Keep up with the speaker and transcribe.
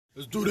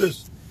Let's do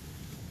this.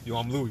 Yo,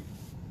 I'm Louie.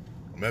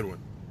 I'm Edwin.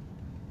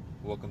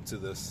 Welcome to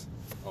this.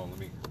 Oh, let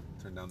me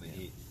turn down the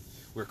heat.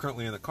 We're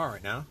currently in the car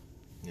right now.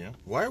 Yeah.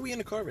 Why are we in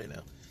the car right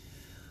now?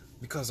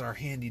 Because our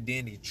handy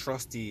dandy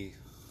trusty.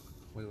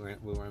 What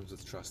rhymes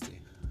with trusty?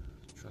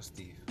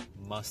 Trusty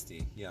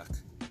musty.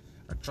 Yuck.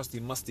 Our trusty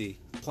musty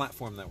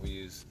platform that we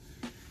use.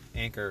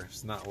 Anchor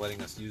is not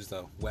letting us use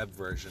the web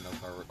version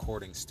of our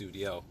recording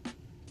studio.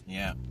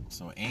 Yeah.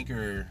 So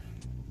Anchor.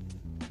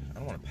 I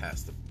don't want to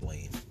pass the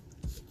blame.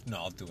 No,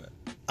 I'll do it.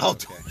 I'll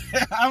do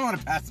it. I don't want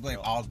to pass the blame.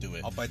 I'll do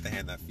it. I'll bite the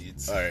hand that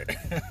feeds. All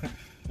right.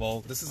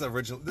 Well, this is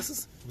original.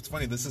 What's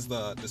funny. This is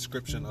the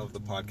description of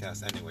the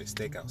podcast anyway,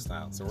 stakeout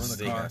style. So we're in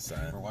the car,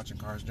 we're watching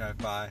cars drive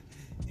by,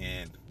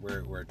 and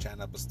we're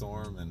chatting up a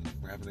storm, and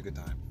we're having a good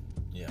time.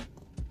 Yeah.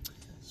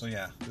 So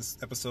yeah, this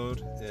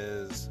episode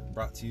is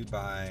brought to you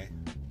by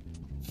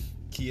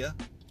Kia.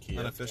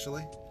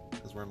 Unofficially,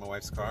 because we're in my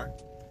wife's car,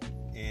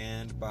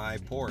 and by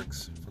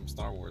Porgs from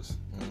Star Wars.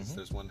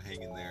 There's one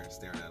hanging there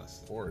staring at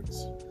us.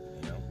 Porgs.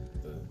 You know,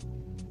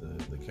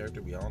 the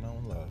character we all know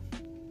and love.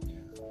 Yeah.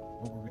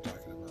 What were we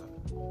talking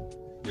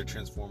about? Your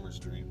Transformers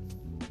dream.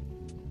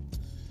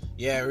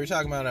 Yeah, we were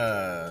talking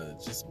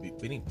about just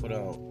being put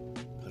out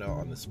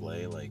on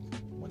display, like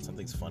when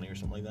something's funny or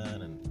something like that,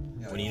 and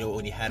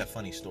when you had a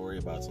funny story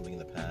about something in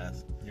the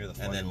past,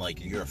 and then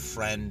like your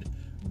friend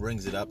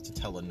brings it up to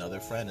tell another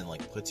friend and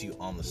like puts you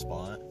on the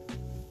spot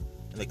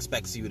and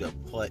expects you to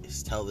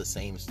tell the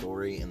same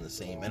story in the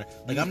same manner.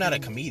 Like, I'm not a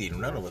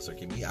comedian. None of us are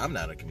comedians. I'm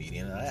not a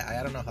comedian.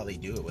 I don't know how they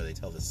do it, where they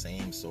tell the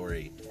same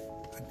story.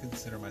 I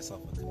consider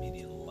myself a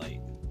comedian light,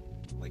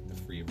 like the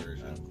free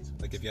version.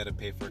 Like if you had to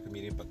pay for a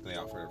comedian, but they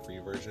offer a free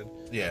version,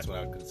 that's what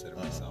I would consider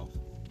myself.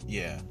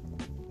 Yeah.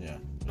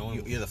 No one,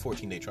 you're the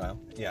 14-day trial.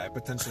 Yeah, I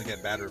potentially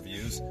get bad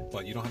reviews,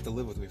 but you don't have to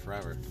live with me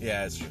forever.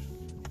 Yeah, it's true.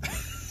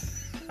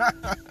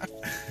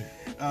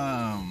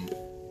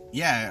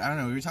 Yeah, I don't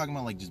know. We were talking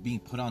about like just being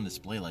put on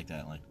display like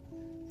that. Like,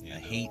 I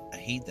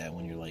hate that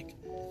when you're like,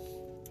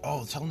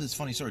 oh, tell them this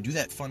funny story. Do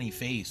that funny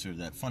face or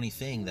that funny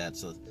thing.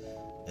 It's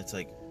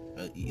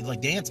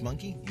like dance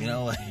monkey, you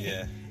know? Like,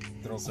 yeah,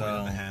 throw a coin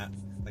in the hat.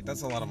 Like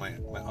that's a lot of my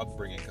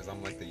upbringing because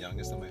I'm like the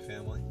youngest in my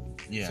family.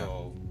 Yeah.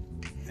 So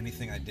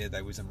anything I did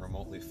that wasn't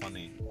remotely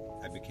funny,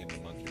 I became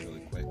a monkey really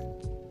quick. You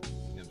know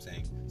what I'm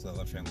saying? So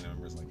other family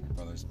members, like my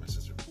brothers and my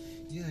sister,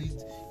 yeah, you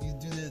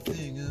do that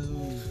thing.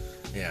 Oh.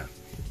 Yeah.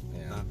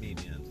 Not me,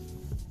 man.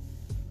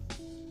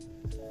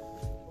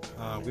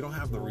 We don't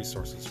have the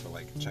resources for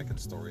like checking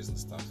stories and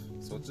stuff,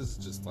 so it's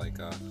just like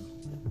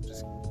you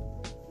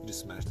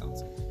just smash down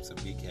some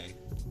BK.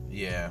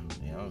 Yeah,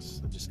 I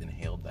just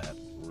inhaled that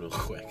real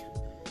quick.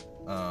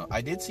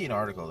 I did see an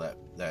article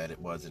that it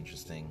was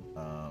interesting,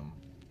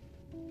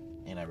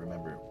 and I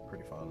remember it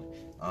pretty fondly.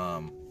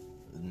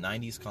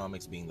 90s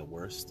comics being the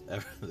worst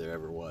there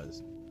ever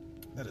was.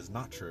 That is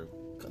not true.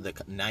 The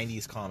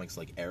 90s comics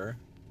like era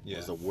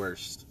was the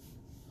worst.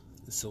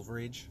 The Silver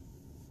Age?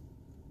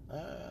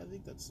 I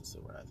think that's the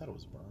Silver. I thought it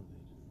was Bronze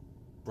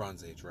Age.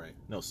 Bronze Age, right?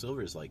 No,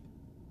 Silver is like,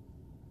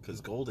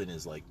 because Golden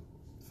is like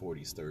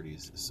 40s,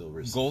 30s. Silver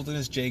is... Golden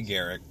is Jay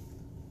Garrick.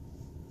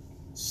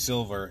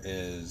 Silver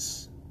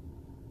is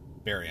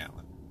Barry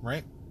Allen,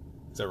 right?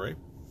 Is that right?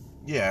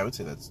 Yeah, I would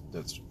say that's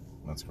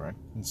correct.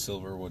 And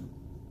silver would,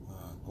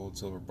 gold,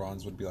 silver,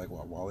 bronze would be like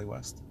what, Wally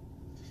West?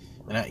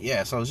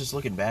 And so I was just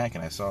looking back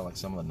and I saw like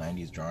some of the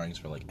 90s drawings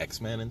for like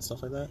X-Men and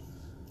stuff like that.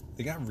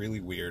 They got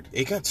really weird.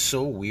 It got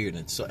so weird,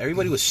 and so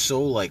everybody was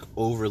so like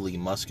overly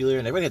muscular,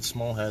 and everybody had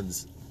small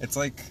heads. It's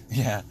like,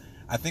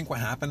 I think what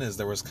happened is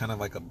there was kind of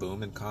like a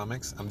boom in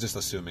comics. I'm just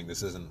assuming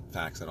this isn't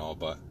facts at all,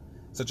 but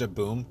such a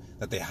boom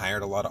that they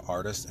hired a lot of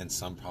artists, and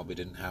some probably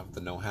didn't have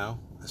the know-how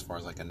as far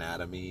as like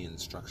anatomy and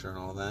structure and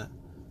all that.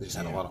 They just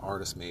had a lot of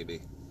artists, maybe.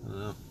 I don't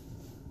know.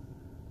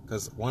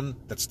 Because one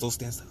that still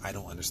stands, I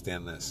don't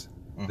understand this.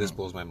 This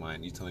blows my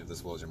mind. You tell me if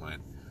this blows your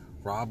mind.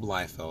 Rob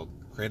Liefeld,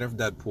 creator of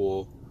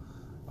Deadpool,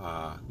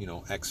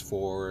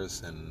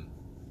 X-Force, and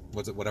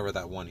whatever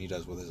that one he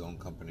does with his own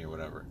company or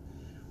whatever,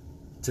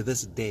 to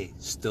this day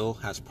still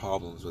has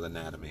problems with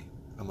anatomy.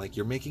 I'm like,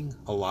 you're making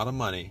a lot of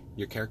money.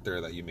 Your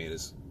character that you made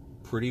is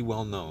pretty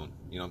well known.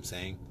 You know what I'm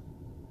saying?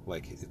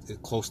 Like, it's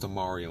close to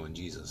Mario and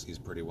Jesus. He's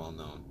pretty well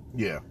known.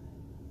 Yeah.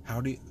 How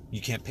do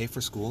you can't pay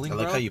for schooling? I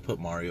like bro? how you put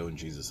Mario and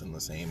Jesus in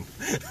the same,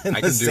 I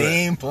can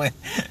do it.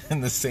 In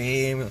the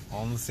same,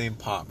 all in the same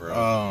pot, bro.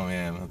 Oh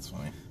man, that's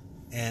funny.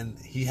 And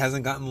he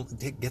hasn't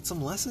get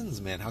some lessons,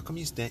 man. How come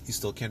you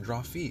still can't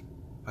draw feet?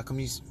 How come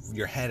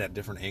your head at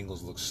different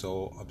angles looks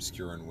so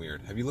obscure and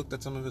weird? Have you looked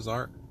at some of his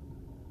art?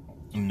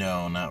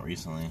 No, not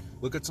recently.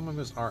 Look at some of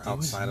his art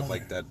outside of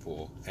like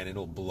Deadpool, and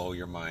it'll blow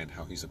your mind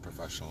how he's a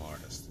professional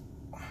artist.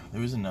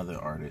 There was another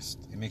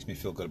artist. It makes me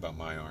feel good about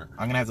my art.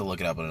 I'm gonna have to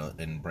look it up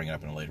and bring it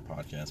up in a later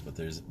podcast. But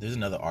there's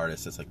another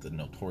artist that's like the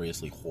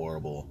notoriously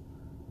horrible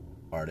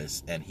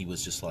artist, and he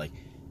was just like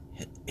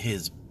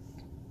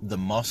the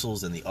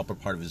muscles and the upper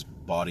part of his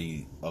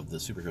body of the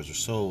superheroes are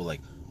so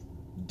like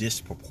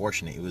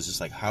disproportionate. It was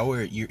just like, how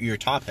are you're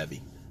top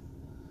heavy?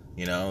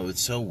 You know,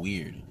 it's so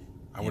weird.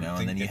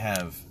 And then you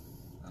have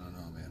I don't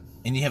know, man.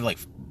 and you have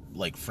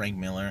like Frank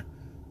Miller.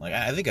 Like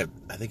I think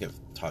I've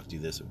talked to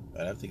you this.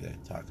 I think I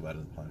talked about it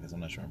in the podcast. I'm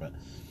not sure,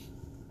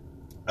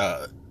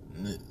 but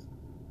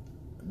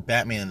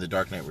Batman: The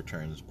Dark Knight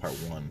Returns Part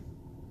 1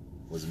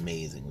 was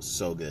amazing. It was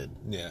so good.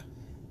 Yeah.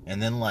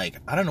 And then like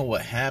I don't know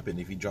what happened,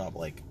 if he dropped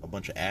like a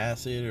bunch of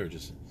acid or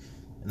just.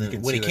 And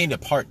then when it came to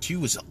Part 2,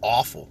 it was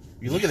awful.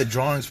 You look at the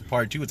drawings for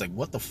Part 2, it's like,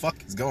 what the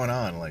fuck is going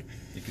on? Like,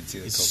 you can see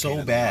it's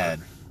so bad.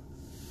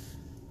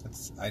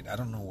 I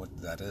don't know what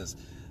that is.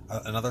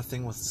 Another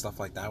thing with stuff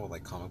like that, with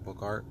like comic book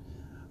art,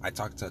 I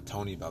talk to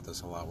Tony about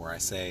this a lot, where I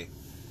say,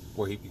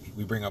 we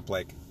bring up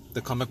like the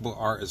comic book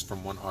art is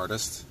from one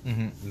artist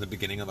in the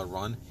beginning of the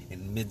run,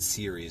 and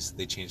mid-series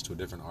they change to a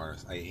different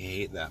artist. I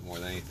hate that more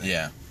than anything.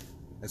 Yeah,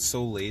 it's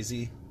so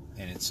lazy,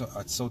 and it's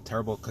so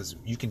terrible because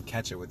you can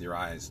catch it with your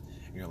eyes.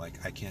 And you're like,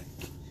 I can't.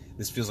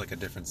 This feels like a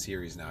different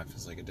series now. It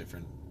feels like a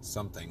different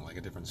something, like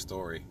a different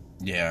story.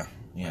 Yeah.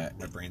 My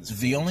brain's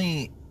the full.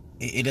 Only.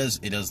 It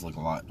does look a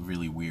lot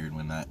really weird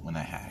when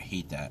I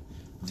hate that.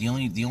 The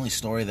only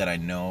story that I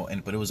know,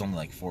 but it was only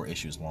like 4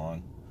 issues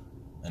long,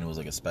 and it was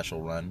like a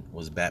special run,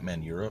 was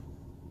Batman Europe.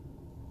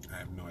 I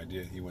have no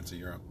idea. He went to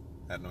Europe.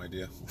 I had no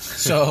idea.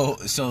 so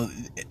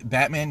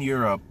Batman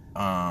Europe.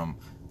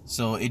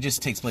 So it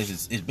just takes place.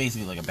 It's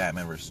basically like a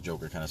Batman versus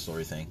Joker kind of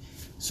story thing.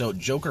 So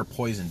Joker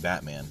poisoned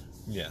Batman.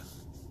 Yeah.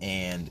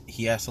 And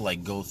he has to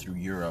like go through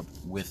Europe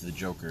with the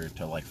Joker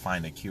to like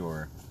find a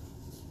cure.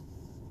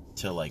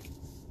 To like,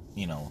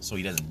 so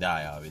he doesn't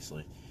die,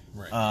 obviously.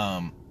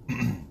 Right.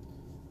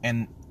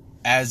 And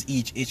as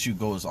each issue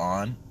goes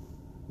on,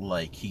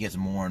 like he gets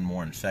more and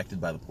more infected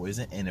by the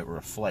poison, and it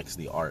reflects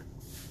the art.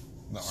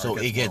 So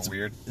it gets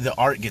weird. The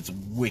art gets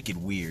wicked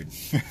weird.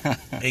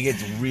 It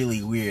gets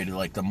really weird.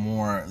 Like the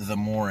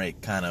more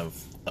it kind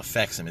of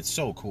affects him. It's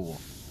so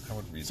cool. I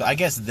would read so that. I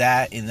guess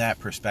that in that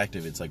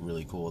perspective, it's like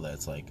really cool. That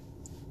it's like,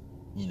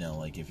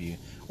 like if you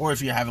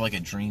have like a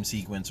dream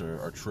sequence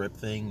or trip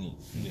thing,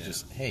 you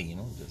just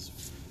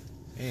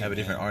have a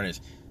different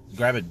artist.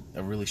 Grab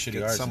a really shitty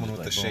Get artist. Someone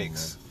with the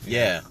shakes.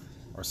 Yeah.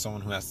 Or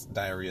someone who has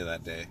diarrhea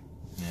that day.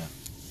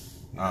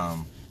 Yeah.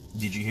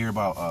 Did you hear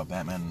about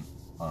Batman?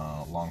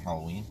 Long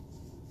Halloween.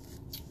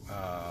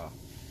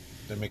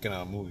 They're making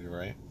a movie,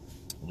 right?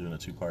 They're doing a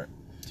two-part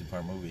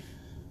movie.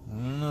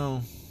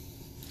 No.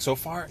 So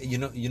far, you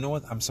know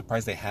what? I'm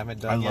surprised they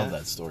haven't done. I love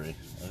that story.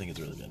 I think it's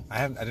really good.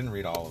 I didn't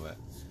read all of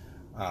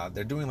it.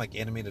 They're doing like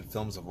animated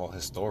films of all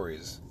his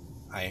stories.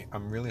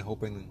 I'm really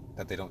hoping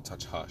that they don't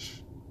touch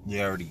Hush.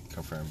 They already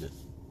confirmed it.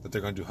 That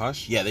they're going to do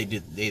Hush? Yeah, they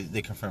did.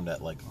 They confirmed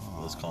that like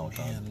this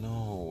Comic-Con. Man,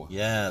 no.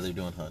 Yeah, they're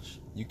doing Hush.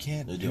 You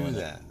can't do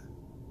that.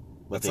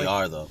 But they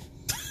are though.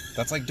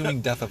 That's like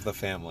doing Death of the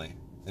Family,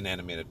 an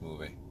animated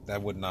movie.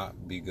 That would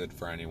not be good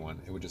for anyone.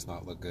 It would just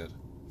not look good.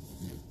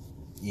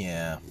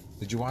 Yeah.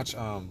 Did you watch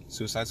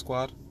Suicide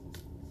Squad?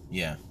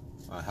 Yeah.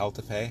 Hell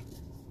to Pay?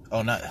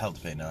 Oh, not Hell to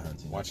Pay. No, I haven't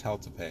seen Watch Hell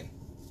to Pay.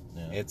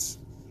 Yeah. It's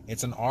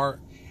an R.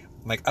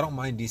 Like, I don't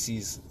mind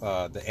DC's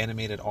the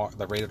animated R,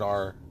 the rated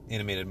R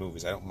animated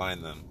movies. I don't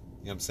mind them. You know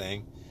what I'm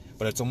saying?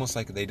 But it's almost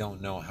like they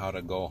don't know how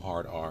to go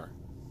hard R.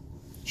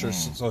 Sure.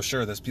 So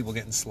sure, there's people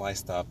getting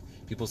sliced up,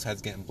 people's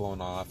heads getting blown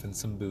off, and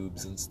some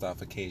boobs and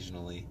stuff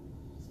occasionally. You know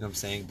what I'm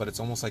saying? But it's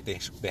almost like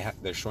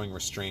they're showing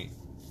restraint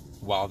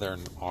while they're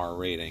in R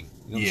rating.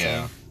 You know what I'm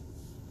saying?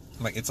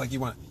 Like it's like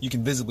you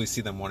can visibly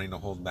see them wanting to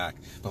hold back,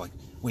 but like,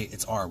 wait,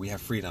 it's R, we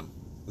have freedom.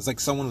 It's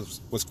like someone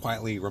was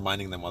quietly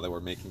reminding them while they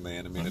were making the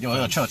animated.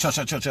 Yo, chill.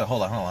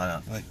 Hold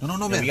on. Like, no,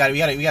 man. We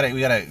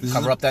gotta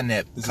cover up that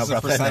nip. This is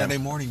for Saturday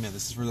morning, man.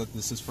 This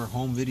is for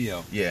home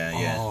video.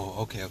 Yeah.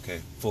 Oh,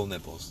 okay. Full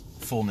nipples.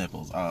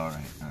 Oh, all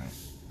right.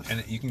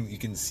 And you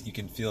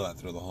can feel that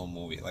through the whole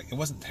movie. Like it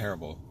wasn't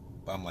terrible,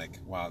 but I'm like,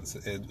 wow,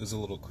 it was a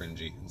little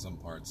cringy in some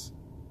parts.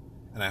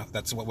 And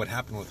that's what would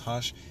happen with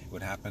Hush. It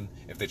would happen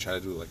if they try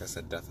to do, like I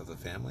said, Death of the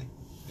Family.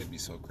 It'd be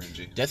so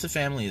cringy. Death of the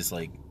Family is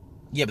like,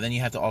 yeah, but then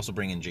you have to also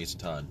bring in Jason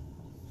Todd.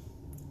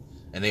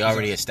 And they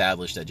already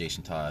established that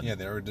Jason Todd. Yeah,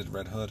 they already did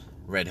Red Hood.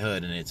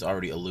 And it's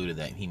already alluded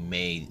that he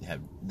may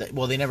have.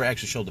 Well, they never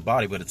actually showed the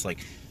body, but it's like,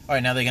 all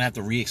right, now they're gonna have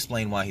to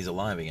re-explain why he's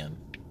alive again.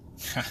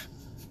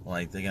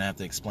 Like they're gonna have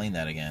to explain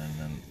that again, and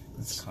then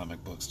it's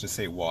comic books. Just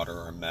say water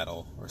or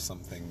metal or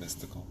something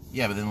mystical.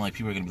 Yeah, but then like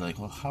people are gonna be like,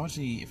 well, how is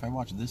he? If I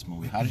watch this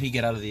movie, how did he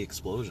get out of the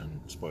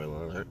explosion?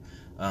 Spoiler alert.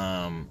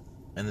 And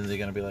then they're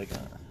gonna be like,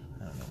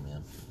 I don't know,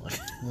 man. Like,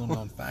 little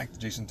known fact: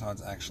 Jason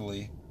Todd's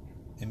actually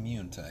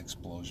immune to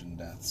explosion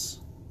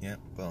deaths. Yeah,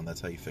 well, that's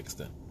how you fixed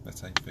it.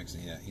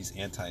 Yeah, he's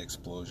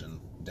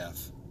anti-explosion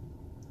death.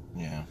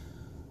 Yeah.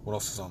 What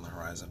else is on the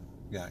horizon?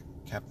 We got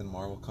Captain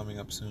Marvel coming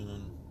up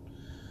soon.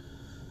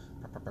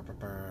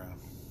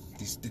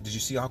 Did you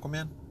see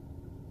Aquaman?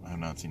 I have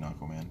not seen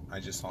Aquaman. I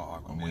just saw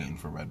Aquaman. I'm waiting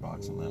for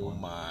Redbox on that one. Oh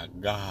my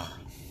god,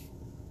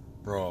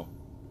 bro!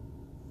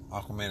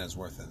 Aquaman is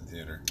worth it in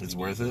theater. It's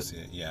worth it?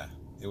 Yeah,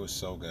 it was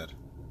so good.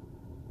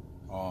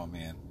 Oh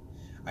man,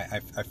 I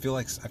feel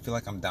like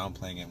I'm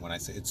downplaying it when I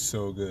say it's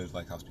so good,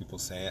 like how people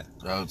say it.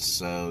 Oh, it's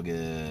so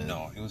good.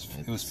 No, it was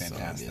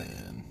fantastic. So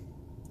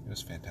it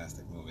was a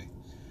fantastic movie.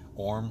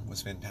 Orm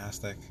was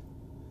fantastic.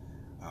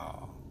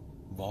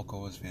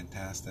 Volko was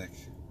fantastic.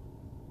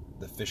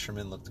 The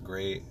fisherman looked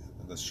great.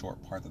 The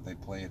short part that they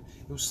played,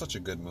 it was such a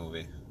good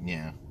movie.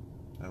 Yeah,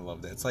 I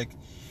loved it. It's like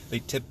they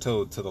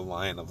tiptoed to the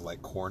line of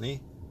like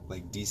corny,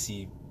 like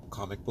DC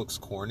comic books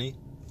corny.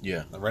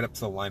 Yeah, Like, right up to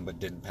the line, but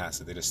didn't pass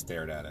it. They just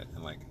stared at it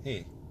and like,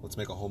 hey, let's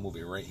make a whole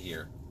movie right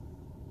here.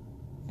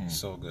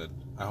 So good.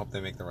 I hope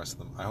they make the rest of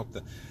them. I hope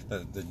the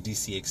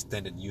DC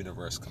extended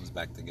universe comes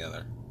back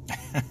together,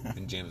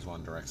 and James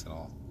Wan directs it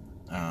all.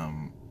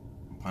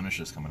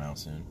 Punisher's coming out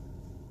soon.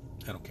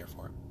 I don't care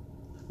for it.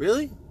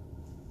 Really?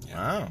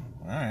 Yeah. Wow.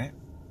 All right.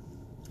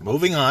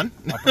 Moving on.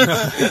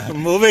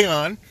 Moving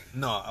on.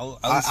 No,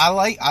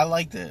 I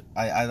liked it.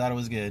 I thought it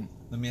was good.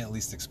 Let me at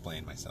least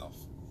explain myself.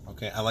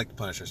 Okay, I liked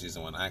Punisher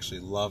season 1. I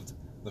actually loved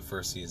the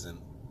first season.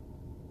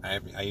 I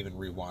even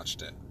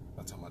rewatched it.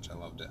 That's how much I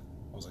loved it.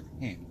 I was like,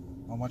 hey,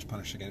 I'll watch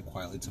Punisher again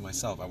quietly to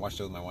myself. I watched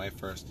it with my wife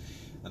first,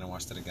 then I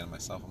watched it again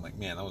myself. I'm like,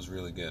 man, that was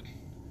really good.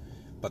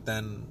 But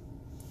then,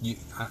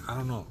 I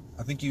don't know.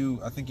 I think you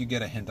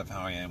get a hint of how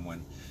I am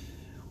when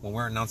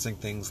we're announcing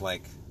things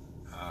like,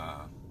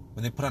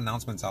 when they put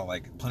announcements out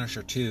like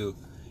Punisher 2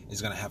 is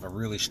going to have a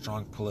really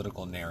strong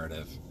political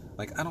narrative.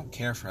 Like, I don't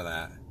care for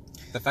that.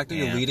 The fact that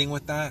you're leading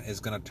with that is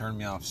going to turn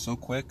me off so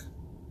quick.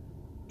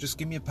 Just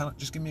give me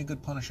a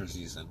good Punisher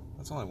season.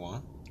 That's all I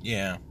want.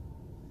 Yeah.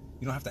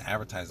 You don't have to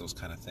advertise those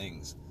kind of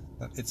things.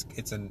 It's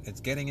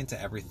getting into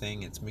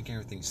everything. It's making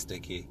everything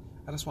sticky.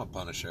 I just want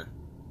Punisher.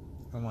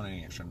 I don't want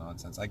any extra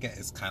nonsense. I get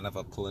it's kind of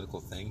a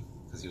political thing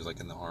because he was like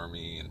in the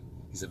army and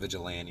he's a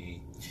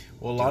vigilante.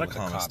 Well, a lot of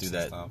comics do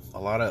that. A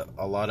lot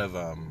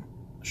of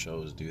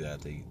shows do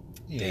that.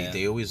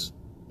 They always.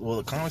 Well,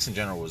 the comics in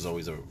general was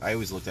always I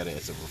always looked at it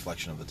as a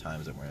reflection of the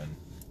times that we're in.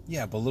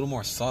 Yeah, but a little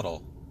more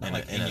subtle.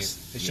 It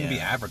shouldn't be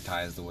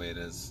advertised the way it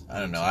is. I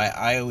don't know.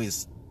 I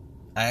always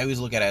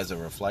look at it as a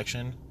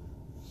reflection,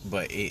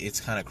 but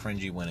it's kind of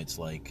cringy when it's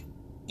like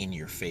in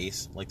your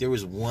face. Like there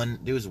was one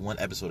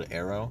episode of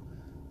Arrow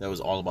that was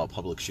all about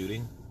public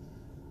shooting.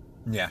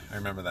 Yeah, I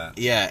remember that.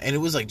 Yeah, and it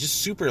was like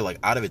just super like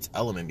out of its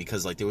element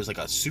because like there was like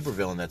a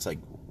supervillain that's like,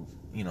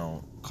 you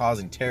know,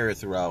 causing terror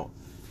throughout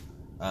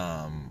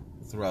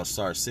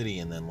Star City,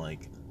 and then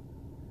like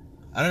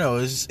I don't know,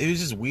 it was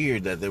just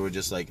weird that they were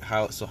just like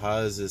how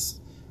is this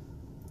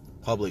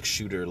public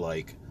shooter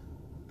like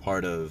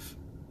part of,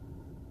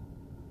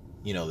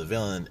 you know, the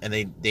villain, and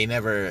they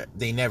never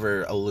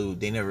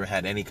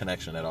had any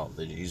connection at all.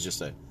 He's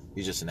just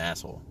an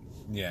asshole.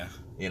 Yeah,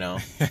 you know.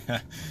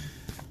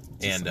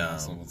 And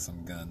with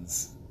some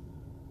guns.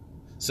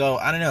 So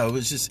I don't know. It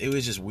was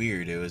just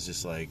weird. It was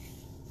just like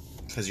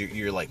because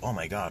you're like, oh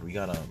my god, you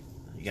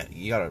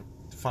gotta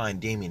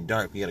find Damien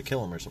Dark. You gotta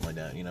kill him or something like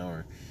that, you know.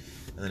 And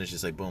then it's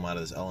just like boom, out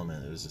of this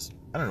element. It was just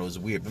I don't know. It was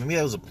weird, but maybe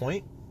that was a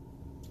point.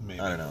 Maybe.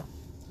 I don't know.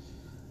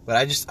 But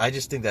I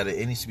just think that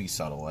it needs to be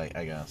subtle. I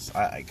guess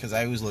because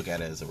I always look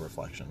at it as a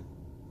reflection.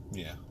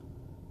 Yeah.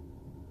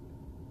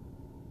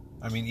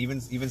 I mean,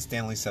 even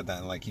Stan Lee said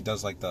that, like, he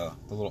does, like, the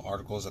little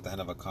articles at the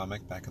end of a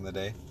comic back in the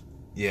day.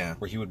 Yeah.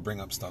 Where he would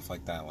bring up stuff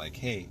like that, like,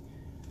 hey,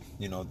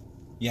 you know,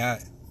 yeah,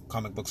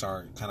 comic books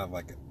are kind of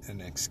like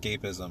an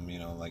escapism, you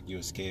know, like, you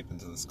escape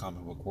into this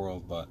comic book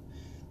world, but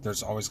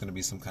there's always going to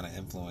be some kind of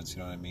influence, you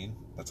know what I mean?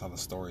 That's how the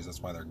stories,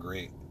 that's why they're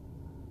great.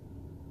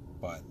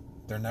 But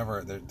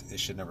it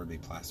should never be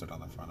plastered on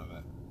the front of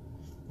it.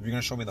 If you're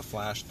going to show me the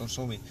Flash, don't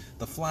show me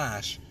the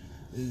Flash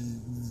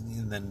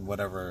and then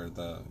whatever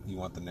you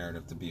want the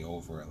narrative to be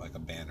over it, like a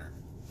banner.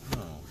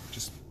 No,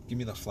 just give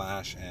me the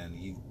Flash, and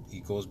he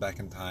goes back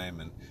in time,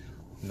 and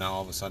now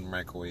all of a sudden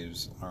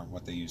microwaves aren't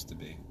what they used to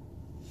be.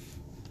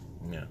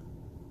 Yeah.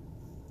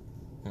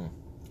 I don't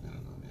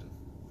know, man.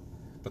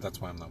 But that's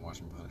why I'm not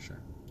watching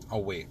Punisher.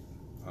 I'll wait.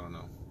 I don't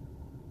know.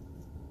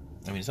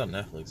 I mean, it's on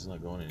Netflix. It's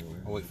not going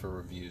anywhere. I'll wait for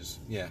reviews.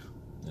 Yeah.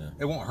 Yeah.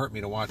 It won't hurt me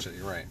to watch it.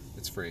 You're right.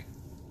 It's free,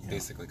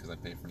 basically, because I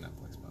pay for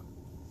Netflix. But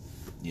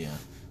yeah.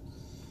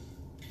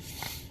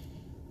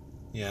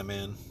 Yeah,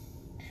 man.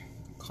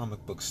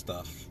 Comic book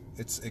stuff.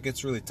 It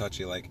gets really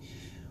touchy. Like,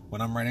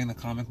 when I'm writing the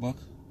comic book,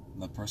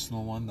 the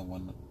personal one, the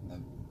one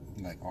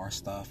like our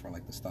stuff or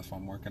like the stuff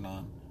I'm working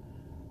on,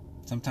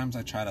 sometimes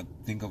I try to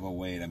think of a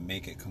way to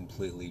make it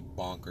completely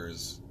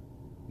bonkers,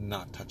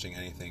 not touching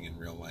anything in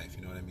real life.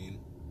 You know what I mean?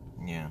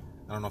 Yeah.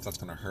 I don't know if that's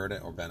going to hurt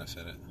it or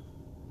benefit it.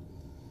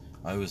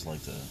 I always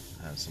like to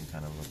have some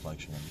kind of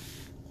reflection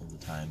of the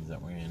times that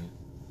we're in.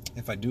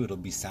 If I do, it'll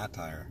be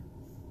satire.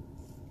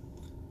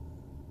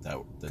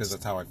 Because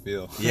that's how I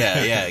feel.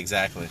 Yeah,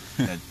 exactly.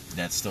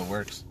 That still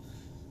works,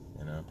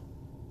 you know.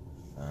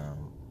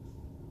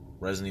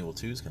 Resident Evil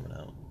 2 is coming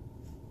out,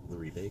 the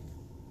remake.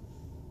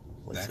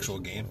 The actual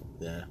game.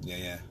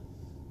 Yeah.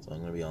 So I'm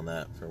gonna be on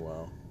that for a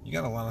while. You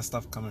got a lot of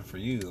stuff coming for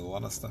you. A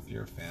lot of stuff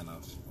you're a fan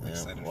of. I'm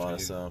excited a lot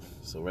of stuff.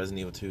 So Resident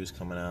Evil 2 is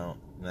coming out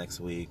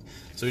next week.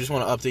 So we just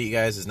want to update you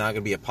guys. There's not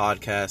gonna be a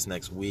podcast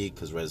next week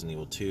because Resident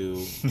Evil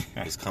 2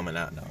 is coming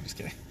out. No, I'm just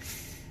kidding.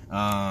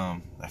 I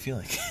feel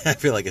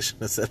like I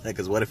shouldn't have said that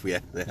because what if we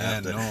have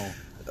to? No.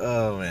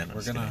 Oh man,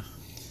 we're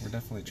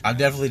definitely. I'm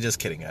definitely just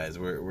kidding, guys.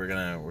 We're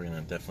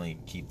gonna definitely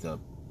keep the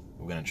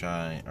we're gonna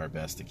try our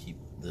best to keep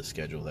the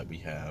schedule that we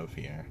have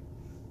here.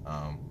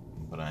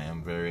 But I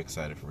am very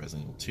excited for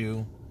Resident Evil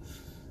 2,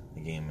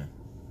 the game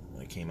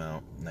that came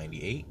out in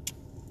 '98.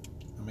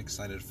 I'm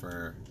excited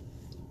for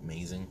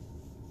Amazing.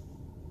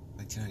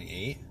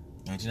 1998.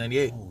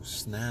 1998. Oh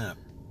snap!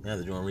 Yeah,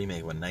 they're doing a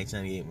remake of a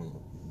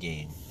 1998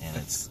 game, and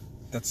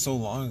that's so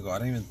long ago. I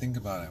didn't even think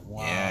about it.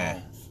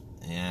 Wow.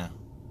 Yeah,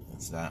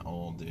 it's that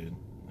old, dude.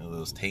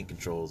 Those tank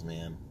controls,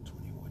 man.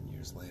 21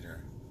 years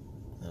later.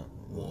 Yeah,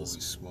 Holy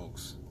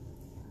smokes.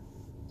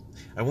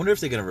 I wonder if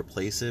they're gonna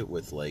replace it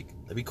with like,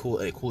 that'd be cool.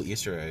 A cool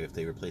Easter egg if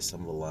they replace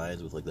some of the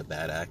lines with like the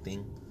bad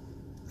acting.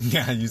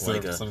 Yeah, you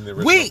said like some of the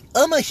original. Wait,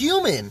 I'm a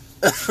human.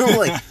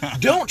 Like,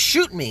 don't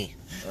shoot me.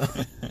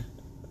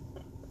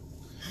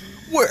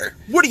 Where?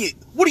 What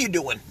are you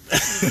doing?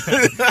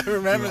 I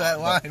remember that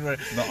line where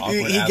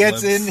he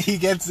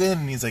gets in,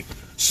 and he's like,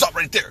 "Stop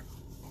right there.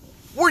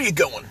 Where are you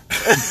going?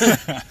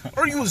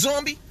 Are you a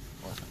zombie?"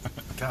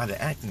 God,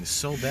 the acting is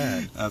so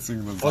bad.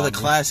 Or the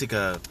classic,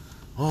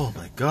 "Oh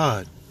my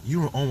God, you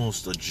were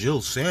almost a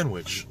Jill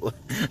sandwich."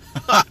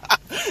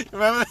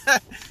 Remember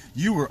that?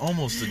 You were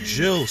almost a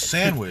Jill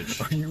sandwich.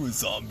 Are you a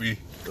zombie?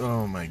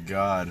 Oh my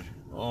God.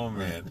 Oh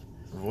man.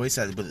 Voice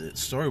acting, but the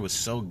story was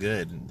so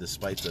good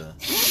despite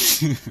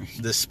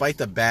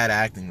the bad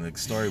acting. The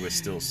story was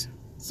still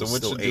So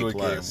what should do a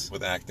game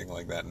with acting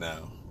like that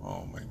now?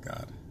 Oh my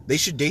God. They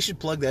should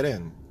plug that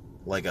in,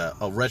 like a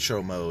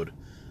retro mode,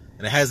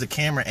 and it has the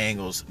camera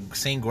angles,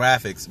 same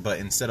graphics, but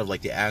instead of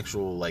like the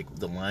actual like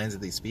the lines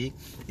that they speak,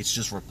 it's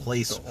just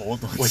replaced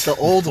with the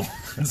old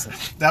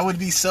ones. That would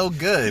be so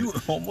good. You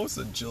were almost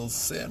a Jill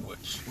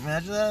sandwich.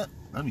 Imagine that.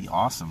 That'd be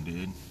awesome,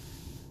 dude.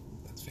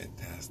 That's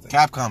fantastic.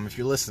 Capcom, if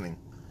you're listening,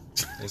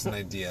 there's an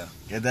idea.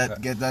 Get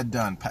that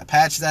done.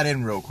 Patch that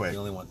in real quick. We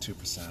only want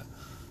 2%.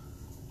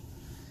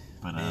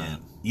 But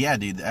yeah,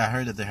 dude, I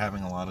heard that they're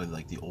having a lot of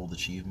like the old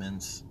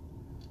achievements.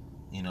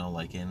 You know,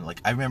 like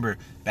I remember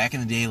back in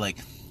the day, like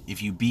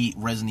if you beat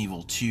Resident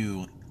Evil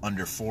 2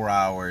 under 4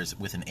 hours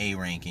with an A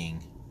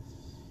ranking,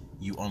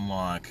 you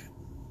unlock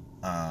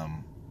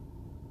Hunk,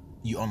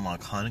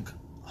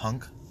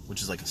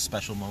 which is like a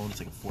special mode. It's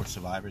like a fourth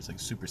survivor. It's like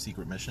a super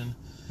secret mission,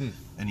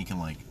 and you can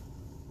like,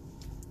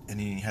 and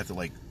then you have to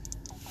like,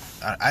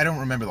 I don't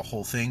remember the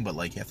whole thing, but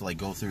like you have to like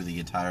go through the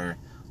entire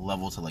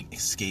level to like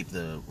escape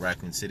the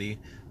Raccoon City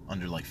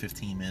under like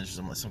 15 minutes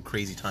or some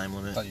crazy time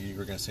limit. I thought you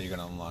were gonna say you're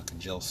gonna unlock a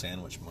Jill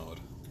sandwich mode,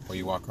 where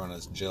you walk around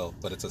as Jill,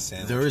 but it's a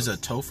sandwich. There is a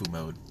tofu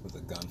mode with a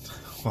gun.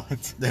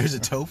 What? There's a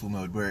tofu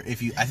mode where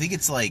if you, I think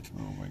it's like,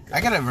 oh my God,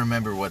 I gotta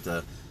remember what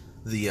the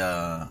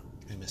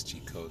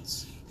MSG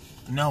codes.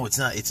 No, it's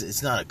not.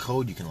 It's not a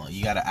code you can.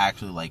 You gotta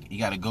actually like, you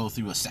gotta go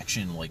through a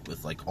section like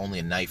with like only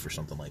a knife or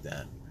something like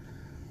that,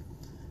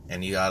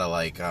 and you gotta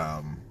like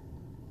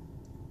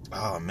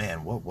oh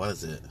man, what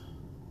was it?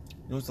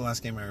 You know what's the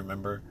last game I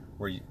remember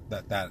where you,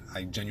 that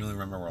I genuinely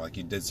remember where like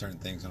you did certain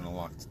things and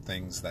unlocked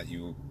things that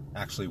you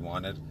actually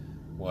wanted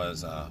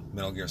was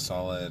Metal Gear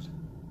Solid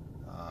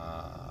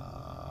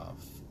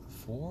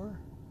 4?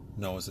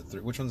 No, was it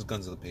 3? Which one's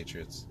Guns of the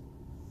Patriots?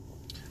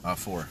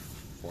 4.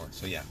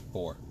 So yeah,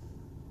 4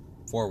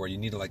 where you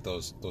need like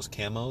those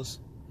camos.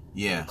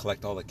 Yeah.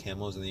 Collect all the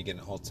camos and then you get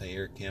an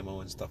Altair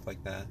camo and stuff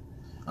like that.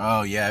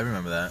 Oh yeah, I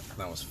remember that.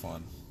 That was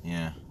fun.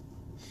 Yeah.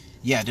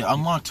 Yeah, to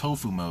unlock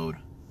tofu mode,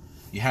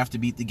 you have to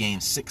beat the game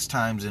 6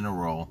 times in a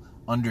row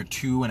under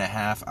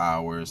 2.5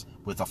 hours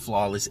with a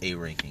flawless A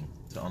ranking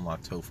to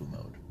unlock tofu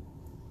mode.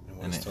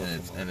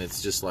 And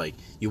it's just like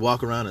you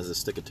walk around as a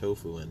stick of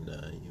tofu and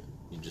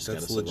you just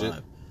gotta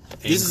survive.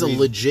 This is a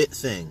legit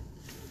thing.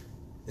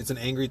 It's an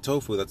angry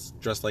tofu that's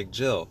dressed like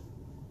Jill.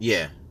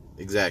 Yeah,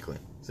 exactly.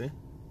 See?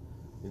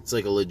 It's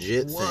like a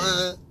legit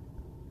thing.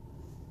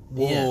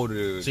 Whoa, yeah.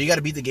 Dude. So you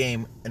gotta beat the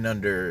game in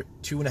under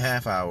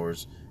 2.5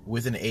 hours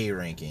with an A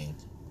ranking.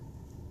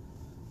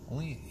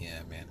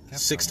 Yeah, man.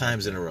 6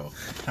 times in a row.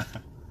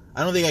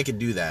 I don't think I could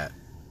do that.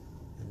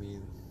 I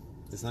mean,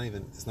 it's not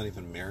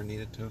even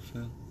marinated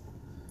tofu.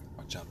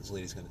 Watch out, this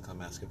lady's gonna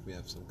come ask if we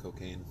have some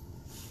cocaine.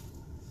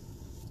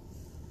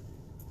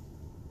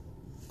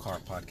 Car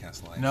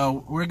podcast life.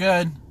 No, we're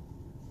good.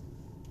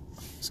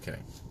 Just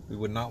kidding. We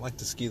would not like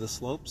to ski the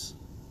slopes.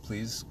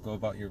 Please go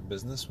about your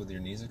business with your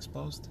knees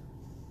exposed.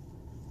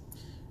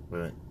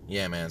 But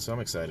yeah, man. So I'm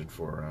excited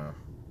for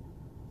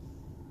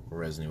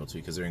Resident Evil 2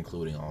 because they're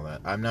including all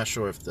that. I'm not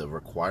sure if the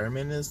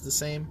requirement is the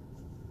same,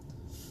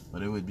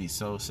 but it would be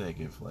so sick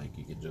if like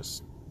you could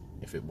just,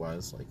 if it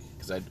was like,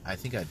 because I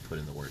think I'd put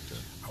in the work to.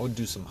 I would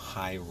do some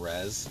high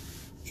res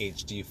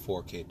HD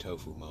 4K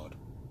tofu mode.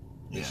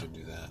 They should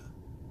do that.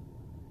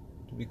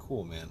 It'd be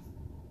cool, man.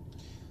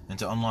 And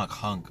to unlock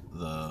Hunk,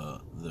 the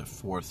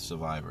 4th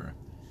survivor,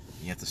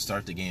 you have to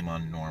start the game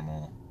on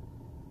normal,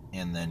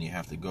 and then you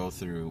have to go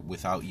through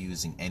without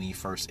using any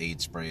first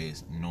aid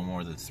sprays, no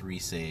more than 3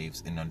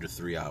 saves in under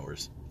 3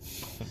 hours.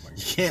 Oh my God.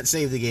 You can't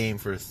save the game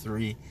for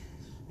 3.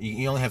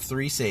 You only have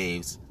 3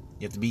 saves.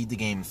 You have to beat the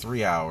game in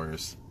 3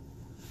 hours,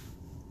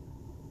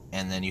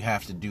 and then you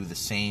have to do the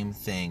same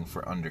thing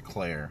for under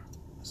Claire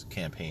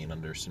campaign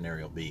under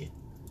scenario B.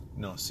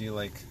 No, see,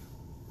 like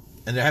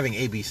And they're having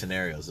A/B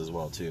scenarios as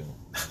well too,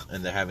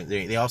 and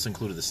they also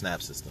included the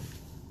snap system.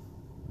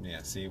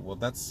 Yeah. See, well,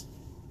 that's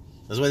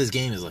why this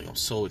game is like, I'm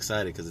so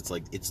excited, because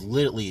it's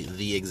literally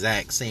the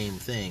exact same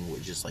thing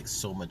with just like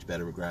so much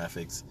better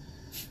graphics.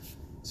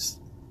 Just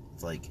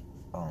it's like,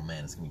 oh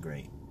man, it's gonna be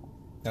great.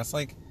 That's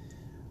like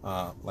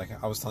I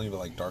was telling you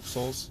about like Dark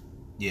Souls.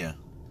 Yeah.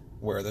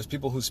 Where there's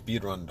people who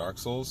speedrun Dark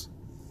Souls,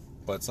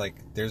 but it's like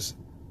there's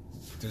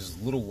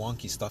little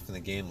wonky stuff in the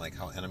game, like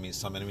how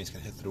some enemies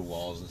can hit through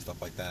walls and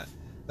stuff like that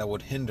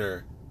would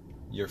hinder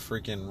your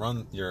freaking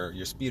run,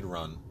 your speed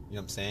run. You know what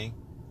I'm saying?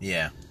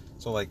 Yeah.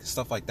 So like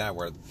stuff like that,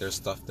 where there's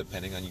stuff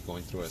depending on you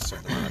going through a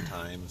certain amount of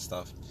time and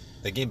stuff.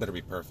 The game better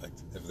be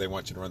perfect if they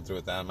want you to run through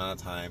it that amount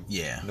of time.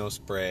 Yeah. No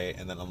spray,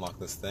 and then unlock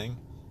this thing.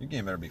 Your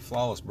game better be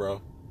flawless, bro.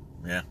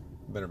 Yeah.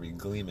 It better be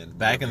gleaming.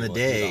 Back in the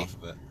day,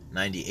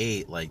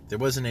 98, like there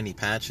wasn't any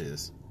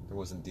patches. There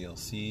wasn't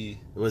DLC.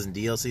 There wasn't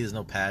DLC. There's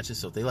no patches.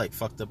 So if they like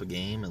fucked up a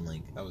game and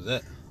like that was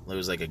it. There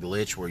was like a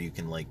glitch where you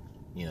can like,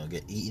 you know,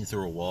 get eaten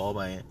through a wall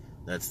by it.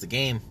 That's the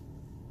game.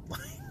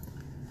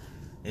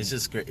 It's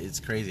just it's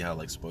crazy how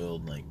like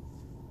spoiled like.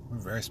 We're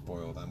very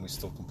spoiled and we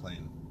still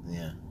complain.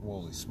 Yeah.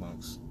 Holy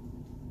smokes.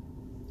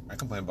 I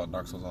complain about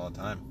Dark Souls all the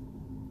time.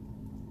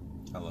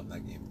 I love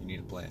that game. You need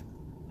to play it.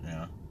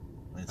 Yeah.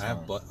 I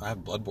have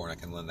Bloodborne. I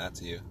can lend that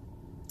to you.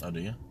 Oh, do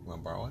you? You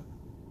want to borrow it?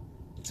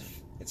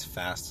 It's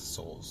Fast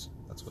Souls.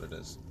 That's what it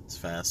is. It's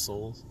Fast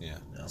Souls? Yeah.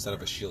 Instead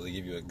of a shield, they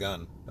give you a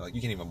gun. They're like,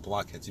 you can't even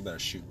block hits. You better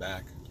shoot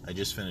back. I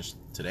just finished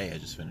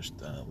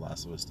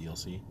Last of Us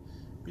DLC.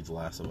 Beat The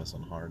Last of Us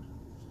on hard.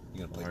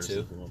 You gonna play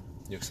 2?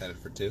 You excited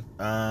for 2?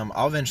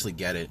 I'll eventually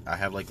get it. I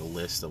have like a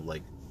list of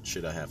like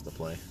shit I have to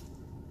play.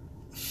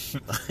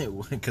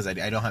 Because I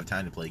don't have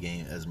time to play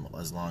game as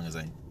long as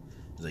I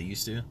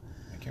used to.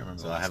 I can't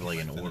remember. So I have like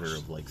an order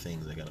of like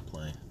things I gotta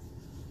play.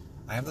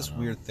 I have this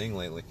weird thing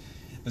lately.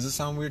 Does this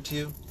sound weird to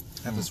you?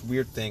 I have this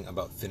weird thing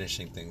about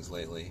finishing things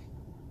lately.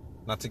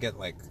 Not to get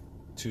like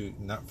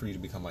not for you to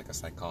become like a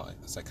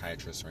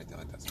psychiatrist or anything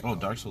like that. Oh,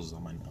 Dark Souls is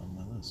on my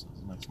list.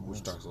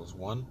 Which Dark Souls?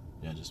 1?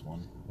 Yeah, just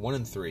 1. 1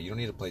 and 3. You don't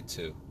need to play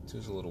 2. 2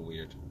 is a little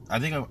weird. I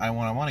think I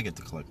want to get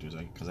the collectors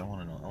because I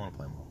want to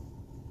play them all.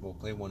 We'll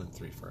play 1 and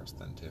 3 first,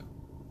 then 2.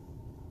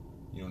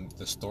 You know,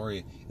 the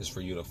story is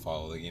for you to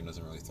follow. The game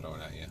doesn't really throw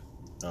it at you.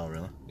 Oh,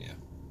 really? Yeah.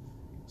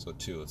 So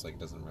 2, it's like it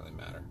doesn't really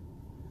matter.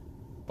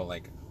 But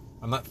like,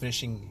 I'm not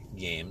finishing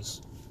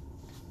games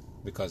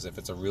because if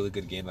it's a really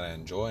good game that I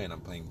enjoy and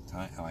I'm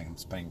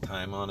spending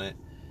time on it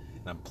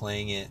and I'm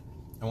playing it,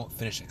 I won't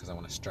finish it because I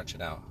want to stretch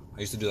it out. I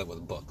used to do that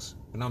with books,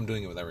 but now I'm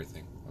doing it with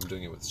everything. I'm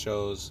doing it with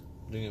shows,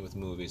 I'm doing it with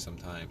movies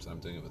sometimes, and I'm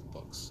doing it with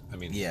books. I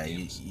mean, yeah,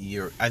 games.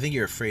 I think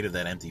you're afraid of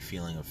that empty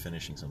feeling of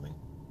finishing something.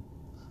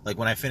 Like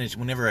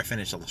whenever I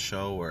finish a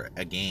show or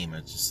a game,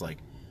 it's just like,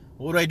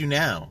 what do I do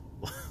now?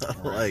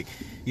 Like,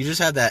 you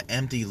just have that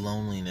empty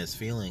loneliness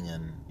feeling,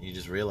 and you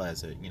just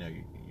realize that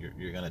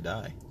you're gonna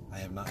die. I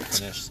have not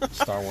finished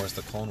Star Wars: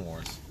 The Clone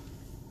Wars.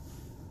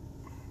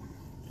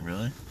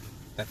 Really?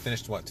 That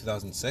finished what,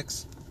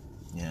 2006?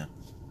 Yeah.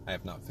 I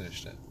have not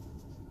finished it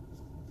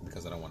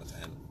because I don't want it to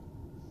end.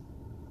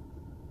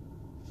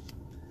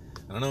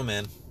 I don't know,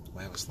 man.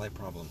 I have a slight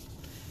problem.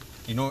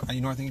 You know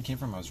where I think it came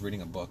from? I was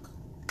reading a book,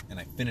 and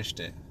I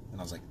finished it,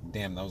 and I was like,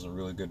 damn, that was a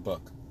really good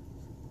book.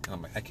 And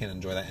I'm like, I can't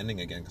enjoy that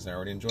ending again because I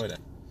already enjoyed it.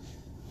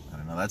 I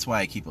don't know. That's why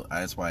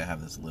I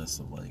have this list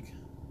of like,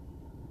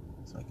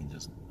 so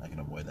I can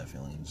avoid that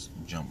feeling and just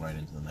jump right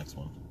into the next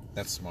one.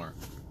 That's smart.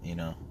 You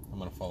know, I'm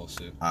gonna follow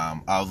suit.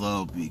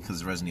 Although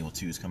because Resident Evil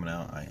 2 is coming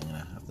out, I'm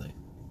gonna have to.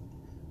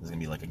 There's gonna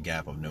be like a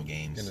gap of no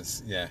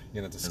games. You're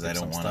gonna have to skip I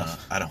don't some wanna.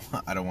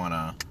 stuff. I don't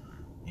wanna.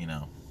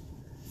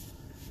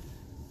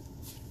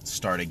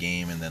 Start a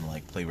game and then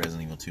like play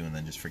Resident Evil 2 and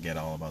then just forget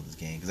all about this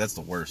game, because that's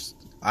the worst.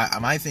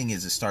 My thing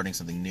is starting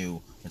something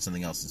new when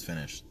something else is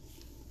finished.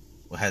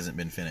 Well, hasn't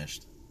been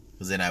finished,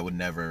 because then I would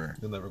never.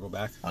 You'll never go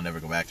back. I'll never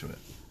go back to it.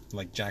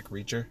 Like Jack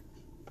Reacher.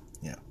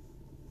 Yeah.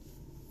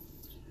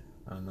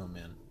 I don't know,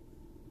 man.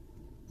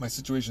 My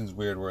situation's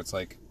weird where it's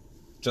like,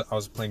 I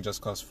was playing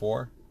Just Cause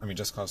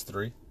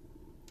 3.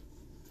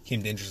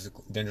 Came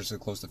dangerously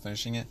close to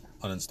finishing it,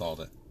 uninstalled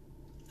it.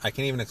 I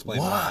can't even explain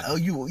why. Oh,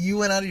 you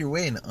went out of your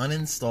way and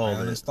uninstalled it.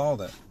 I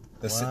uninstalled it.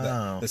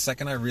 Wow. The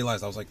second I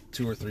realized I was like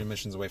 2 or 3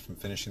 missions away from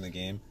finishing the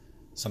game,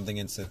 something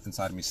inside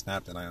of me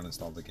snapped and I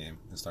uninstalled the game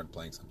and started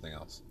playing something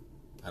else.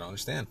 I don't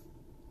understand.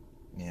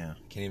 Yeah.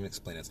 I can't even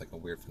explain it. It's like a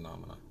weird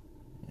phenomenon.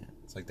 Yeah.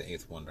 It's like the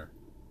 8th wonder.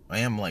 I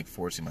am like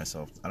forcing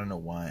myself. I don't know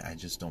why. I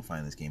just don't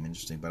find this game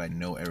interesting, but I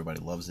know everybody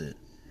loves it.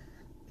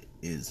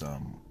 Is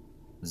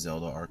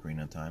Zelda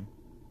Ocarina of Time.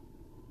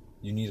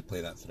 You need to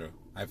play that through.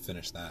 I've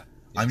finished that.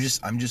 Yes.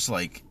 I'm just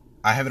like,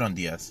 I have it on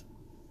DS,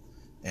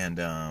 and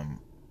I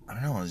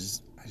don't know. I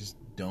just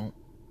don't.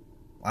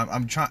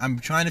 I'm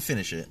trying to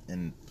finish it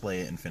and play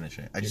it and finish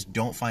it. I just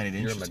don't find it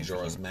interesting. You're a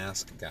Majora's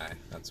Mask guy.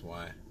 That's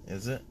why.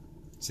 Is it?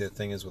 See, the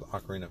thing is with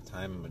Ocarina of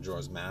Time and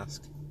Majora's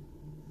Mask,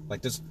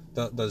 like just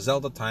the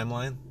Zelda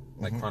timeline,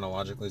 like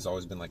chronologically, has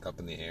always been like up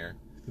in the air.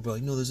 People are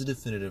like, no, there's a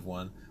definitive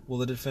one. Well,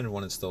 the definitive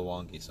one is still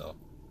wonky, so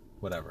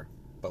whatever.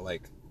 But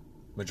like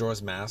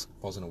Majora's Mask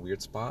falls in a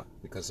weird spot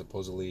because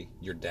supposedly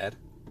you're dead.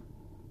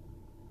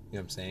 You know what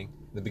I'm saying?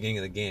 In the beginning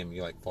of the game,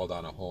 you like fall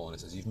down a hole and it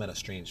says you've met a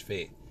strange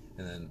fate.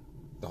 And then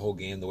the whole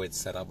game, the way it's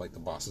set up, like the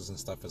bosses and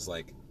stuff, is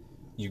like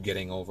you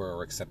getting over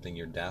or accepting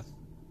your death.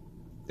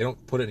 They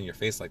don't put it in your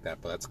face like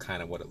that, but that's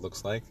kind of what it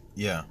looks like.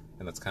 Yeah.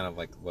 And that's kind of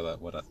like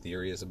what a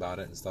theory is about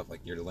it and stuff. Like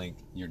you're Link,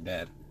 you're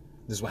dead.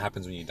 This is what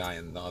happens when you die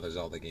in the other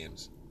Zelda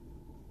games.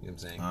 You know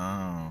what I'm saying?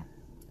 Oh.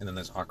 And then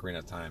there's Ocarina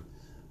of Time.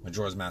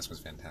 Majora's Mask was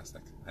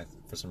fantastic.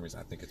 For some reason,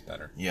 I think it's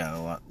better.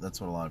 Yeah,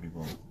 that's what a lot of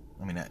people.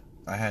 I mean,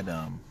 I had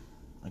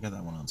I got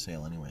that one on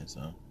sale anyway,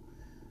 so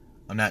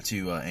I'm not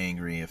too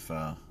angry if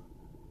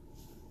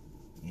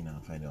you know,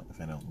 if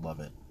I don't love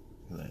it,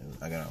 because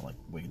I got it like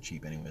wicked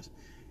cheap anyways.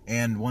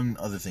 And one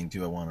other thing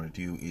too I wanted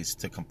to do is